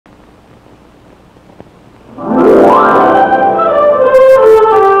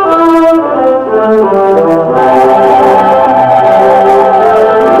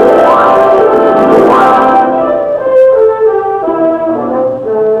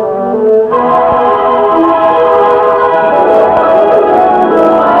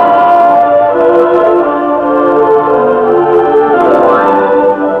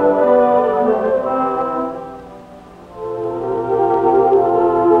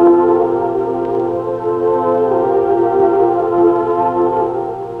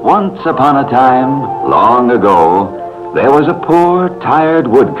Once upon a time, long ago, there was a poor, tired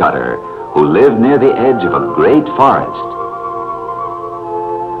woodcutter who lived near the edge of a great forest.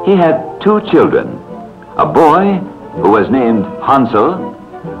 He had 2 children, a boy who was named Hansel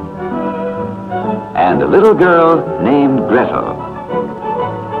and a little girl named Gretel.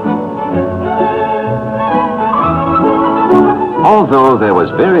 Although there was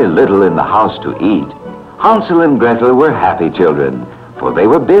very little in the house to eat, Hansel and Gretel were happy children, for they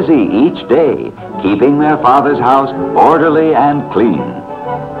were busy each day, keeping their father's house orderly and clean.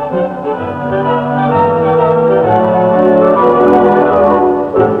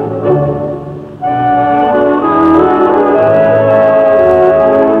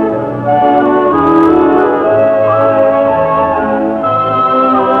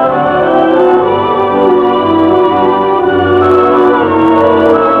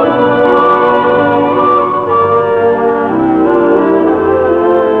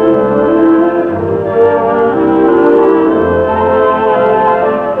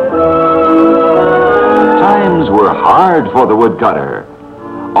 For the woodcutter.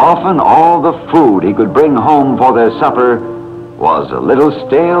 Often all the food he could bring home for their supper was a little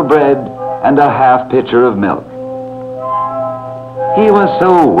stale bread and a half pitcher of milk. He was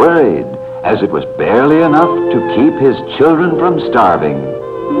so worried, as it was barely enough to keep his children from starving.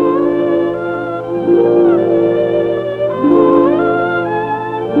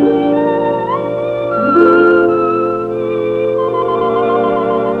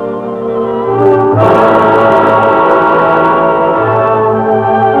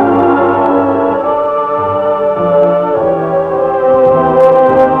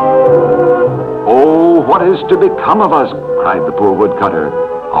 What is to become of us? Cried the poor woodcutter.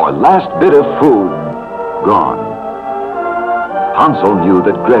 Our last bit of food gone. Hansel knew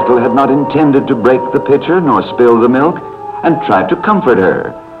that Gretel had not intended to break the pitcher nor spill the milk, and tried to comfort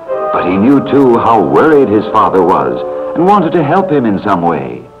her. But he knew too how worried his father was and wanted to help him in some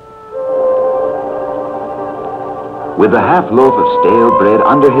way. With the half loaf of stale bread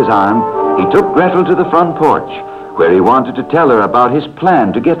under his arm, he took Gretel to the front porch, where he wanted to tell her about his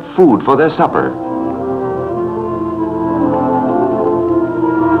plan to get food for their supper.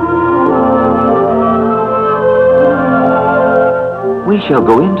 We shall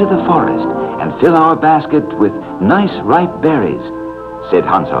go into the forest and fill our basket with nice ripe berries, said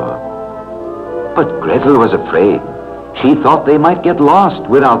Hansel. But Gretel was afraid. She thought they might get lost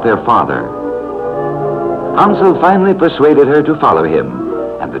without their father. Hansel finally persuaded her to follow him,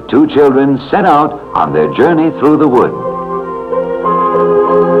 and the 2 children set out on their journey through the wood.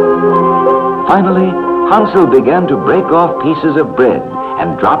 Finally, Hansel began to break off pieces of bread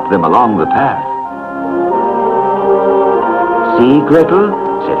and drop them along the path. See, Gretel,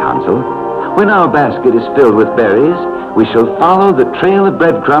 said Hansel, when our basket is filled with berries, we shall follow the trail of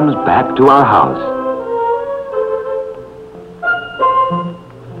breadcrumbs back to our house.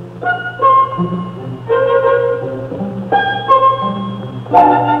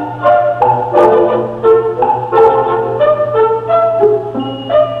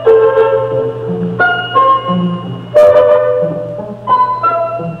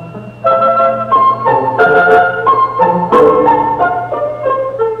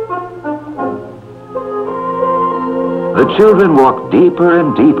 The children walked deeper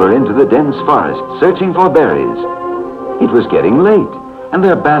and deeper into the dense forest, searching for berries. It was getting late, and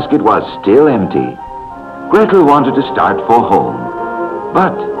their basket was still empty. Gretel wanted to start for home,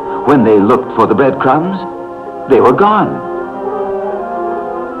 but when they looked for the breadcrumbs, they were gone.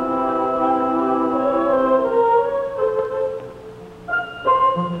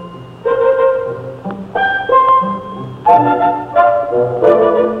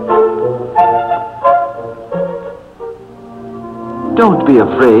 Don't be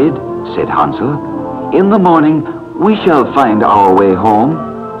afraid, said Hansel. In the morning, we shall find our way home,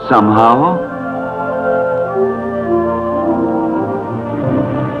 somehow.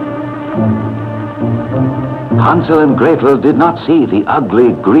 Hansel and Gretel did not see the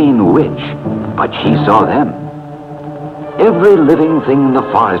ugly green witch, but she saw them. Every living thing in the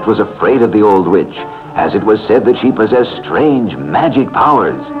forest was afraid of the old witch, as it was said that she possessed strange magic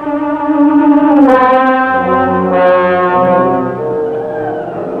powers.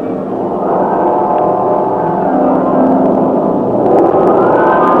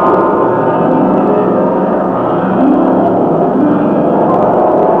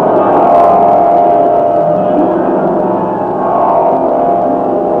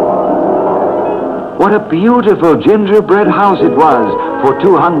 What a beautiful gingerbread house it was for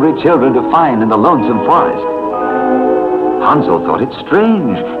 2 hungry children to find in the lonesome forest. Hansel thought it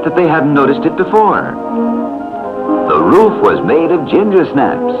strange that they hadn't noticed it before. The roof was made of ginger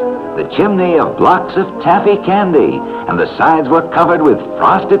snaps, the chimney of blocks of taffy candy, and the sides were covered with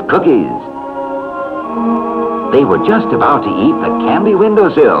frosted cookies. They were just about to eat the candy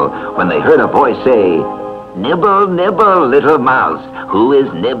windowsill when they heard a voice say, "Nibble, nibble, little mouse, who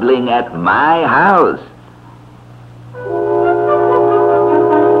is nibbling at my house?"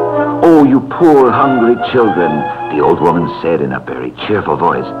 "Oh, you poor hungry children," the old woman said in a very cheerful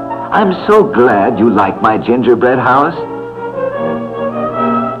voice. "I'm so glad you like my gingerbread house."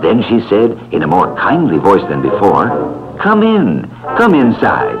 Then she said in a more kindly voice than before, come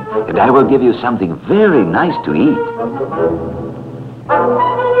inside, and I will give you something very nice to eat."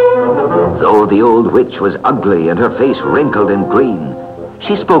 Though the old witch was ugly and her face wrinkled and green,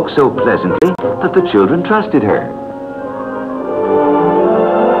 she spoke so pleasantly that the children trusted her.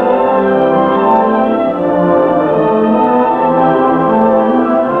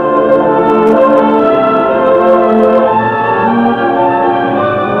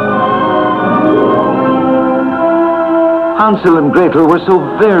 Hansel and Gretel were so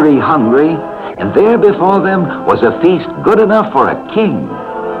very hungry, and there before them was a feast good enough for a king.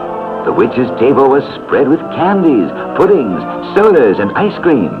 The witch's table was spread with candies, puddings, sodas, and ice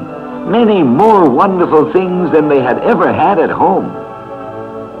cream, many more wonderful things than they had ever had at home.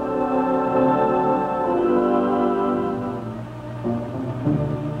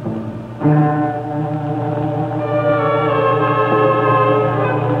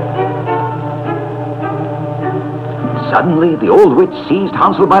 Suddenly, the old witch seized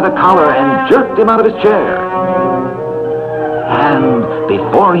Hansel by the collar and jerked him out of his chair. And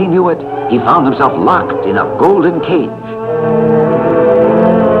before he knew it, he found himself locked in a golden cage.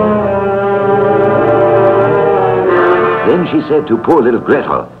 Then she said to poor little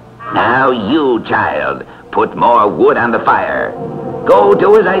Gretel, "Now you, child, put more wood on the fire. Go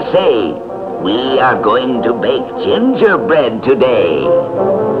do as I say. We are going to bake gingerbread today."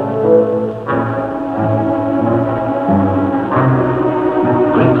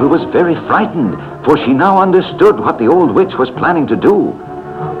 Gretel was very frightened, for she now understood what the old witch was planning to do.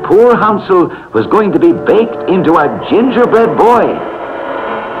 Poor Hansel was going to be baked into a gingerbread boy.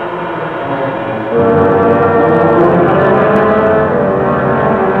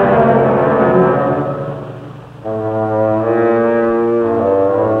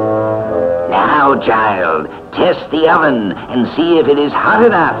 "Now, child, test the oven and see if it is hot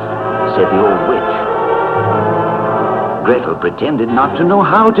enough," said the old witch. Gretel pretended not to know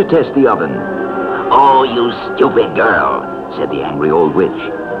how to test the oven. "Oh, you stupid girl," said the angry old witch.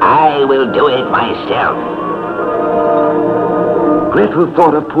 "I will do it myself." Gretel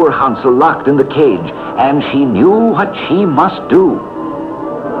thought of poor Hansel locked in the cage, and she knew what she must do.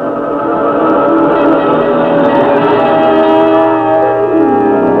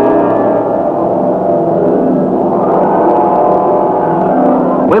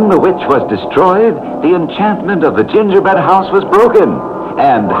 When the witch was destroyed, the enchantment of the gingerbread house was broken,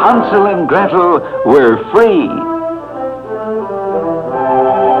 and Hansel and Gretel were free.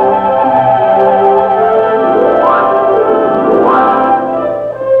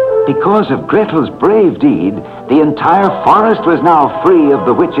 Because of Gretel's brave deed, the entire forest was now free of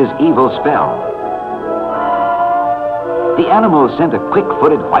the witch's evil spell. The animals sent a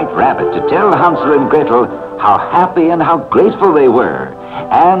quick-footed white rabbit to tell Hansel and Gretel how happy and how grateful they were,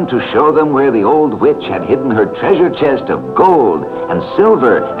 and to show them where the old witch had hidden her treasure chest of gold and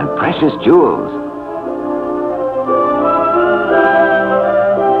silver and precious jewels.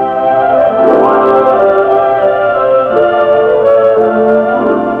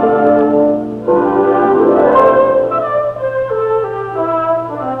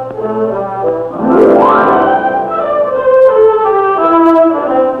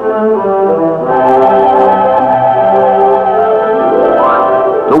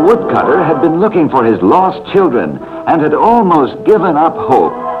 The woodcutter had been looking for his lost children and had almost given up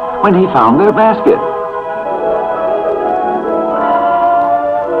hope when he found their basket.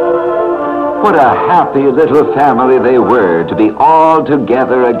 What a happy little family they were to be all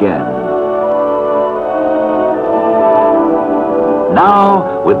together again.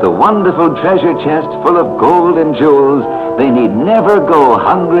 Now, with the wonderful treasure chest full of gold and jewels, they need never go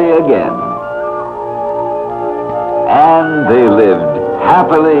hungry again. And they lived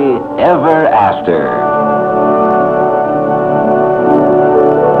happily ever after.